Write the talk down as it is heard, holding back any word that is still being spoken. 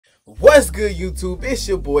What's good, YouTube? It's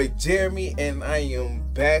your boy Jeremy, and I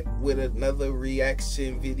am back with another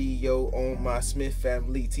reaction video on my Smith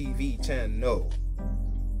Family TV channel.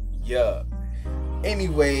 Yeah.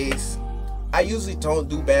 Anyways, I usually don't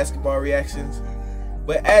do basketball reactions,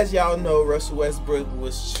 but as y'all know, Russell Westbrook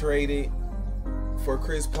was traded for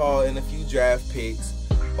Chris Paul and a few draft picks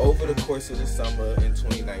over the course of the summer in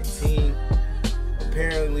 2019.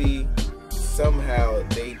 Apparently, somehow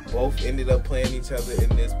they both ended up playing each other in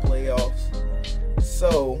this playoffs.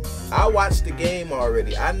 So I watched the game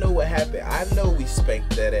already. I know what happened. I know we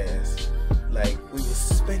spanked that ass. Like, we was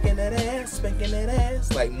spanking that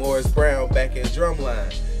ass like Morris Brown back in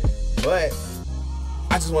Drumline. But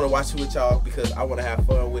I just want to watch it with y'all because I want to have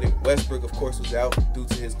fun with it. Westbrook, of course, was out due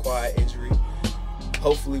to his quad injury.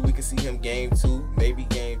 Hopefully we can see him game 2, maybe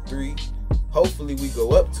game 3. Hopefully we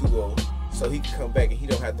go up 2-0. So he can come back and he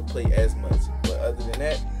don't have to play as much. But other than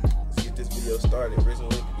that, let's get this video started. Original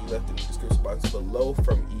link will be left in the description box below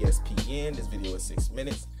from ESPN. This video is 6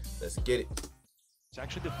 minutes. Let's get it. It's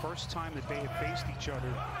actually the first time that they have faced each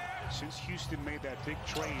other since Houston made that big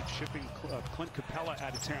trade, shipping Clint Capella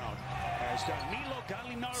out of town. As Danilo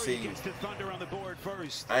Gallinari gets the Thunder on the board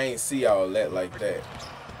first. I ain't see all that like that,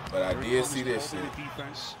 but I did see this shit.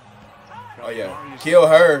 Oh yeah, kill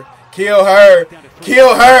her, kill her,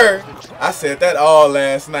 kill her. I said that all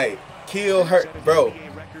last night. Kill her, bro.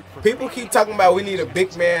 People keep talking about we need a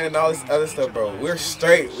big man and all this other stuff, bro. We're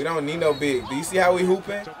straight. We don't need no big. Do you see how we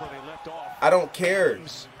hooping? I don't care.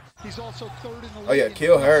 Oh yeah,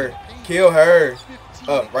 kill her, kill her.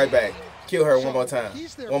 Right back. Kill her one more time.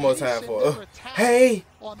 One more time for hey.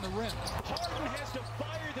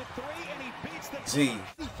 Gee.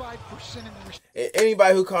 And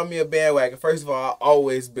anybody who called me a bandwagon, first of all, I've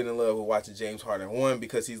always been in love with watching James Harden. One,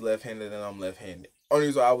 because he's left-handed and I'm left-handed. Only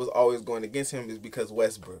reason I was always going against him is because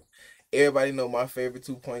Westbrook. Everybody know my favorite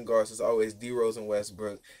 2-point guards is always D Rose and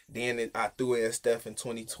Westbrook. Then I threw in Steph in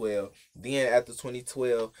 2012. Then after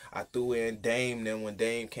 2012, I threw in Dame then when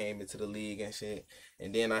Dame came into the league and shit.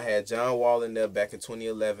 And then I had John Wall in there back in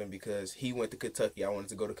 2011 because he went to Kentucky. I wanted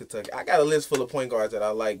to go to Kentucky. I got a list full of point guards that I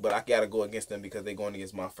like, but I got to go against them because they're going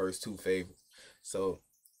against my first 2 favorites. So,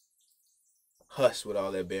 hush with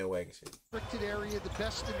all that bandwagon shit. Restricted area, the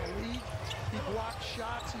best in the league. He blocks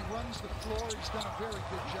shots. He runs the floor. He's done a very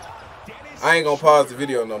good job. I ain't going to pause the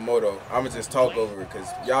video no more, though. I'm going to just talk over it because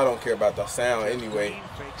y'all don't care about the sound anyway.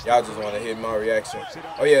 Y'all just want to hear my reaction.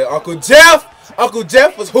 Oh, yeah, Uncle Jeff! Uncle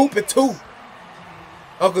Jeff was hooping, too.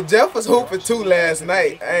 Uncle Jeff was hooping too last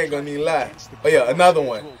night. I ain't gonna need to lie. Oh yeah, another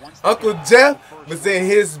one. Uncle Jeff was in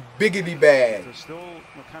his biggity bag.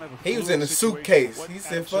 He was in the suitcase. He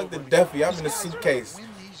said, fuck the Duffy, I'm in the suitcase.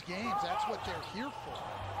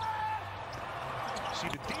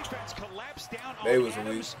 They was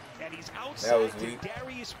weak. That was weak.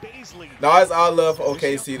 No, it's all love for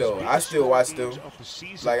OKC though. I still watch them.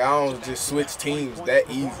 Like, I don't just switch teams that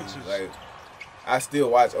easy. Like, I still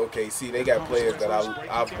watch OKC. They got players that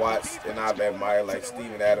I've watched and I've admired, like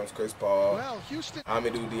Steven Adams, Chris Paul,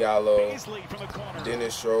 Hamidou Diallo,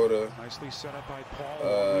 Dennis Schroeder.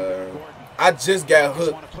 I just got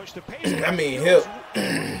hooked. I mean, hip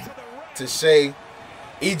to Shea.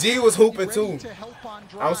 EG was hooping too.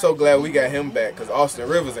 I'm so glad we got him back because Austin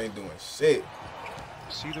Rivers ain't doing shit.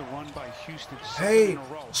 Hey,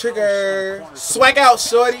 trigger. Swag out,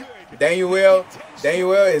 shorty. Daniel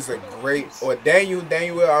is a great, or Daniel, I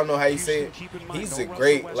don't know how you say it. He's a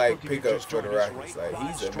great, like, pickup for the Rockets. Like,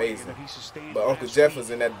 he's amazing. But Uncle Jeff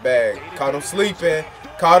was in that bag. Caught him sleeping.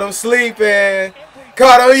 Caught him sleeping.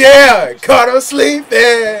 Caught him, yeah. Caught him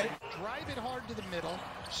sleeping.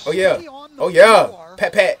 Oh, yeah. Oh, yeah.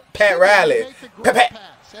 Pat Riley.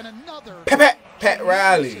 Pat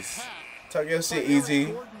Riley's. Talk your shit,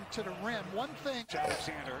 Easy.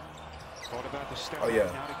 Oh yeah.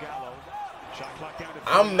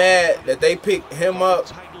 I'm mad that they picked him up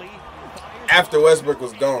after Westbrook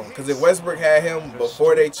was gone. Because if Westbrook had him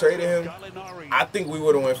before they traded him, I think we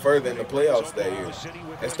would have went further in the playoffs that year.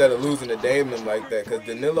 Instead of losing to Dame like that. Because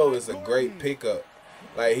Danilo is a great pickup.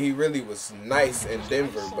 Like, he really was nice in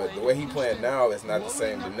Denver, but the way he playing now is not the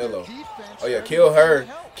same Danilo. Oh yeah, kill her.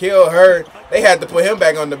 Kill her. They had to put him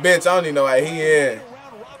back on the bench. I don't even know why he in.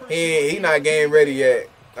 He not game ready yet.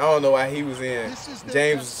 I don't know why he was in.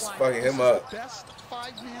 James was fucking him up.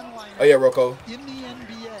 Oh yeah, Rocco.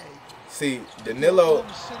 See, Danilo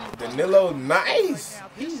nice.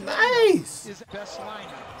 He's nice.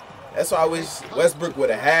 That's why I wish Westbrook would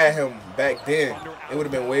have had him back then. It would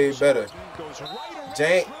have been way better.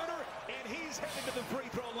 James.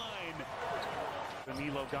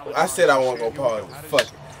 I said I won't go pause. Fuck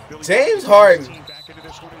it. James Harden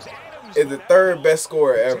is the third best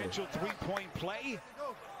scorer ever.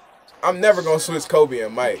 I'm never gonna switch Kobe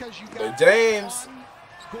and Mike, but James,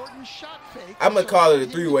 I'm gonna call it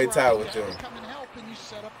a three-way tie with them.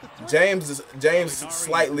 James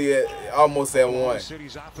slightly almost at one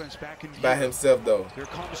by himself though.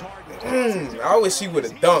 I wish he would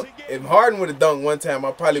have dunked. If Harden would have dunked one time,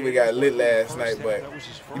 I probably would have got lit last night. But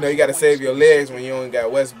you know, you gotta save your legs when you only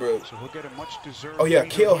got Westbrook. Oh yeah,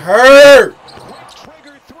 kill her!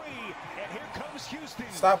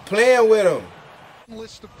 Stop playing with him.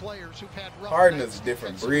 Harden is a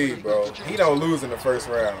different breed, bro. He don't lose in the first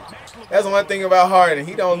round. That's one thing about Harden.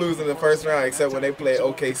 He don't lose in the first round except when they played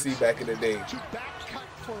OKC back in the day.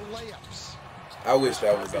 I wish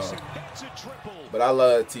that was on. But I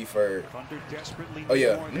love T-Ferd. Oh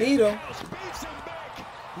yeah, need him.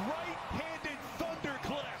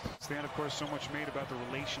 And of course, so much made about the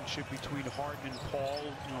relationship between Harden and Paul.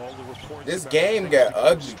 You know, all the reports. This game got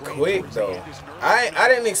ugly quick though. I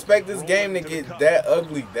didn't expect this game to get that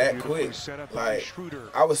ugly that quick. Like,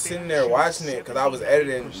 I was sitting there watching it because I was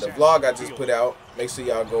editing the vlog I just put out. Make sure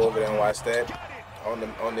y'all go over there and watch that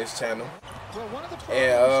on this channel.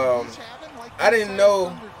 And I didn't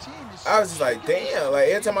know. I was just like, damn. Like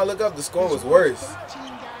every time I look up, the score was worse.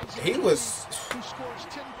 He was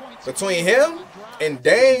between him and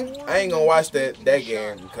Dame. I ain't gonna watch that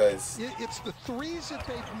game because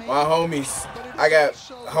my homies, I got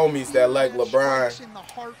homies that like LeBron,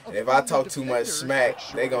 and if I talk too much smack,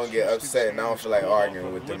 they gonna get upset, and I don't feel like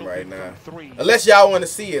arguing with them right now. Unless y'all want to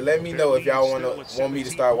see it, let me know if y'all want me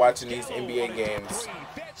to start watching these NBA games.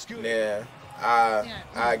 Then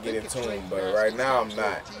I get in tune, but right now I'm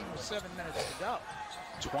not.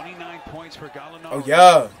 29 points for Gallinari. Oh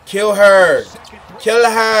yeah, kill her, kill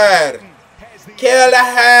her. Kill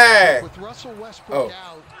her! Oh.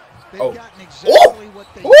 Oh.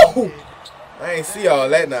 Ooh! I ain't see all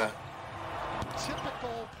that now.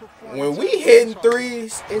 When we hitting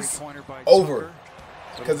threes, it's over.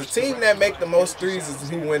 Because the team that make the most threes is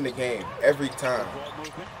who win the game every time.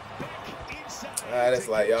 That's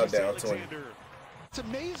like y'all down 20. It's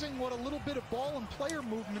amazing what a little bit of ball and player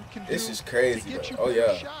movement can do. This is crazy, bro. Oh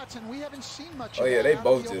yeah. Shots, and we haven't seen much oh yeah, they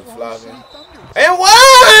both just flopping. And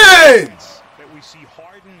won! We see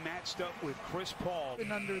Harden matched up with Chris Paul.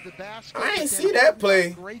 Under the basket. I ain't see that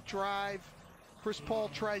play. Great drive. Chris Paul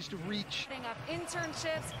tries to reach. Up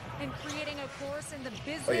internships and creating a course in the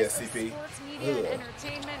business oh yeah, CP. Of sports media and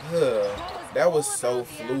entertainment. That was so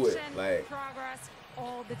fluid, like.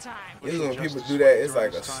 All the time. Usually when people do that, it's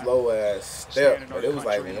like a slow ass step, but it was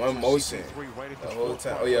like one motion the whole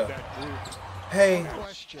time. Oh yeah. Hey,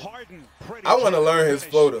 I want to learn his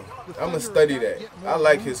floater. I'm gonna study that. I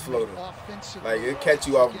like his floater. Like it catch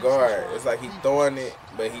you off guard. It's like he throwing it,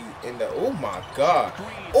 but he in the. Oh my God.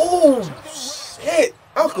 Oh shit,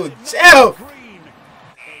 Uncle Jeff.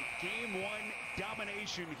 Game 1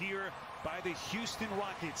 domination here by the Houston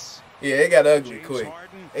Rockets. Yeah, it got ugly quick.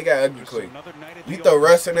 It got ugly quick. You throw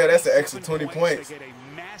Russ in there, that's an extra 20 points.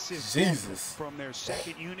 Jesus.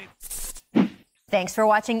 Thanks for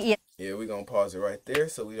watching. Yeah, we're going to pause it right there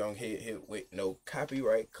so we don't hit with no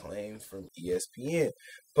copyright claims from ESPN.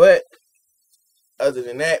 But other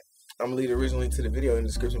than that, I'm going to leave the original link to the video in the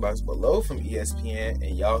description box below from ESPN.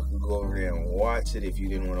 And y'all can go over there and watch it if you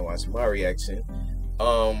didn't want to watch my reaction.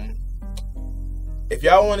 If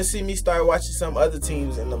y'all want to see me start watching some other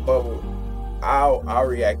teams in the bubble, I'll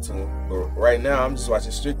react to them. But right now, I'm just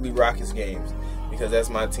watching strictly Rockets games because that's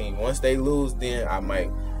my team. Once they lose, then I might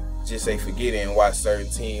just say forget it and watch certain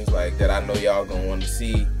teams like that I know y'all gonna want to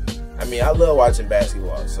see. I mean, I love watching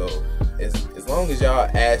basketball, so as long as y'all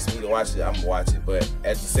ask me to watch it, I'm gonna watch it. But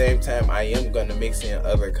at the same time, I am gonna mix in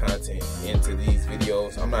other content into these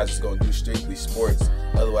videos. I'm not just gonna do strictly sports.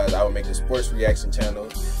 Otherwise, I would make a sports reaction channel,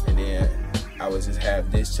 and then I would just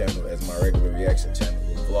have this channel as my regular reaction channel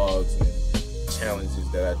with vlogs and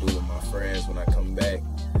challenges that I do with my friends when I come back.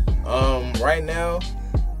 Right now,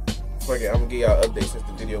 fuck it, I'm gonna give y'all updates since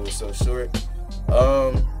the video was so short.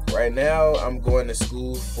 Right now, I'm going to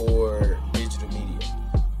school for digital media.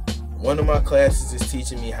 One of my classes is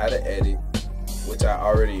teaching me how to edit, which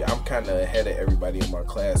I'm kind of ahead of everybody in my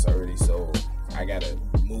class already, so I gotta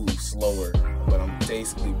move slower. But I'm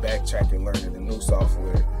basically backtracking, learning the new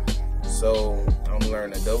software. So I'm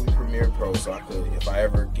learning Adobe Premiere Pro, so I could, if I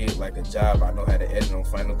ever get like a job, I know how to edit on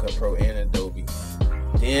Final Cut Pro and Adobe.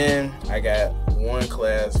 Then I got one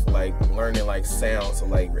class for like learning like sound, so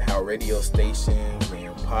like how radio stations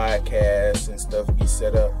and podcasts and stuff be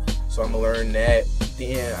set up. So I'm gonna learn that.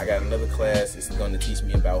 Then I got another class. It's gonna teach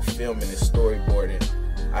me about filming and storyboarding.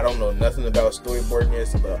 I don't know nothing about storyboarding yet,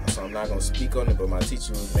 so I'm not gonna speak on it. But my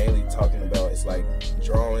teacher was mainly talking about it's like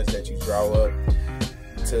drawings that you draw up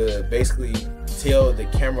to basically tell the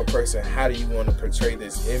camera person how do you want to portray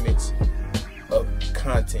this image of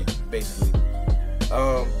content, basically.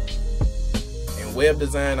 In web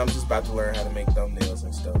design, I'm just about to learn how to make thumbnails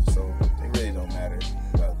and stuff, so it really don't matter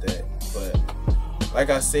about that. But like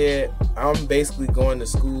I said, I'm basically going to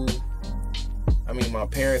school. I mean, my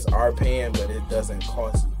parents are paying, but it doesn't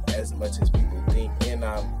cost as much as people think. And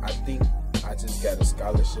I think I just got a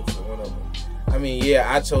scholarship for one of them. I mean,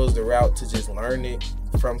 yeah, I chose the route to just learn it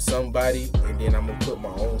from somebody, and then I'm gonna put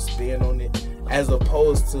my own spin on it, as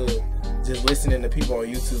opposed to just listening to people on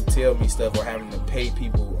YouTube tell me stuff, or having to pay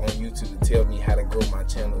people on YouTube to tell me how to grow my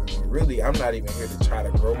channel. When really, I'm not even here to try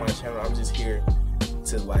to grow my channel. I'm just here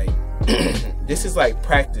to, like, this is like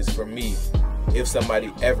practice for me. If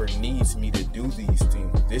somebody ever needs me to do these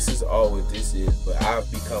things, this is all what this is. But I've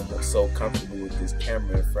become so comfortable with this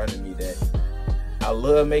camera in front of me that I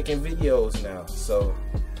love making videos now. So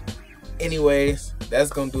anyways,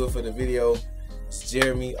 that's gonna do it for the video. It's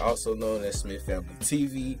Jeremy, also known as Smith Family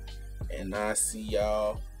TV, and I'll see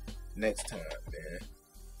y'all next time, man.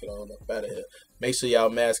 Get on up out of here. Make sure y'all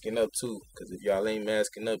masking up too, because if y'all ain't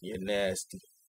masking up, you're nasty.